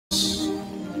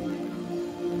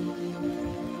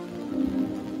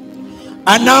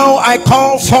And now I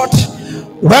call forth,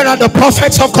 where are the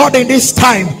prophets of God in this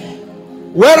time?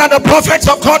 Where are the prophets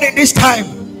of God in this time?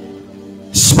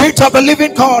 Spirit of the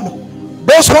living God,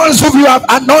 those ones who you have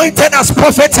anointed as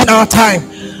prophets in our time,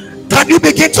 can you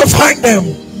begin to find them?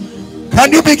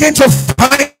 Can you begin to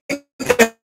find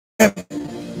them?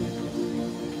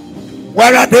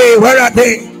 Where are they? Where are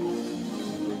they?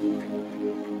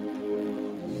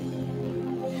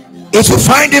 If you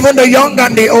find even the young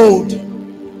and the old.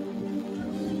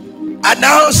 And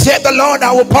now said the Lord,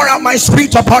 I will pour out my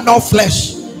spirit upon all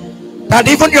flesh, that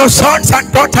even your sons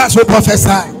and daughters will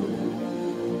prophesy.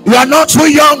 You are not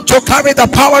too young to carry the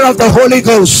power of the Holy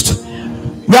Ghost.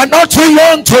 You are not too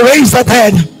young to raise the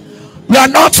dead. You are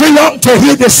not too young to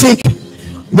heal the sick.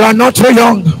 You are not too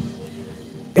young.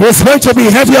 It is going to be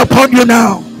heavy upon you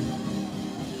now.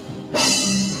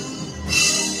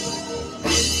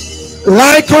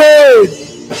 Like rain,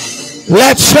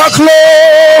 let your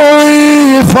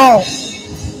glory fall.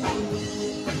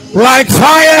 Like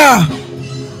fire,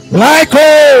 like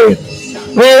rain,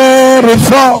 let it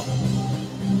fall.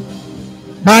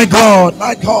 My God,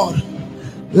 my God,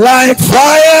 like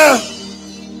fire.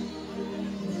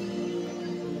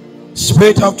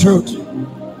 Spirit of truth.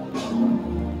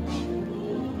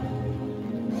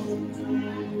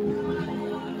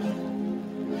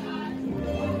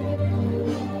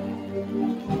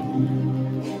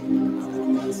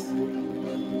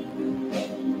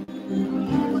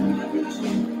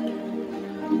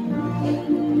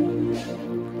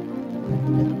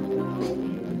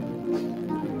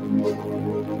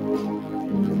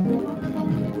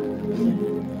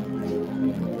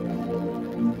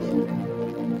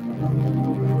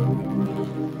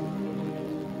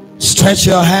 Stretch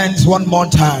your hands one more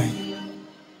time.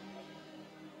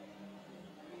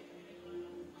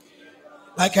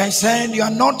 Like I said, you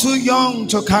are not too young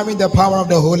to carry the power of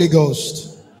the Holy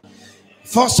Ghost.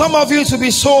 For some of you to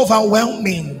be so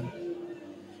overwhelming,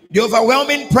 the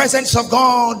overwhelming presence of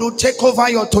God will take over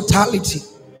your totality.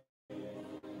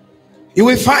 You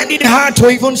will find it hard to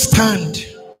even stand.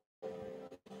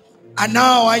 And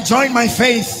now I join my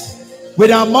faith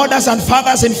with our mothers and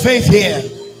fathers in faith here.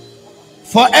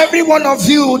 For every one of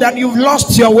you that you've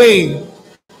lost your way,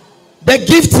 the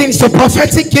giftings, the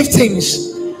prophetic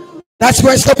giftings that you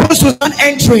were supposed to start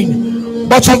entering,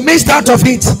 but you've missed out of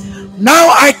it.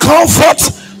 Now I call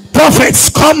forth prophets,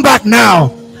 come back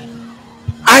now.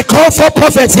 I call for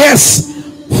prophets, yes.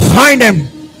 Find them,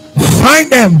 find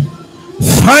them,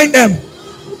 find them,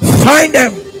 find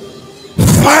them,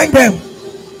 find them,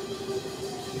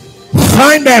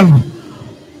 find them,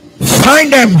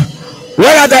 find them.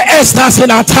 Where are the Esthers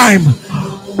in our time?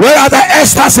 Where are the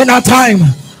Esthers in our time?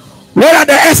 Where are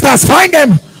the Esthers? Find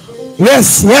them.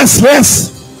 Yes, yes, yes.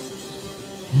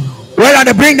 Where are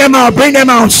they? Bring them out, bring them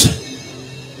out.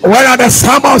 Where are the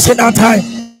Samuels in our time?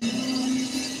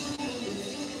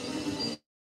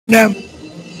 Them.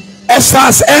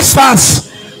 Esthers, Esthers.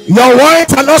 Your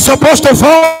words are not supposed to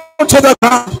fall to the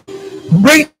ground.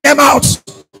 Bring them out.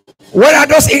 Where are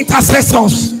those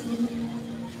intercessors?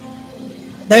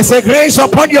 There's a grace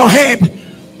upon your head.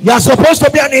 You are supposed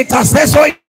to be an intercessor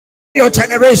in your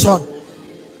generation.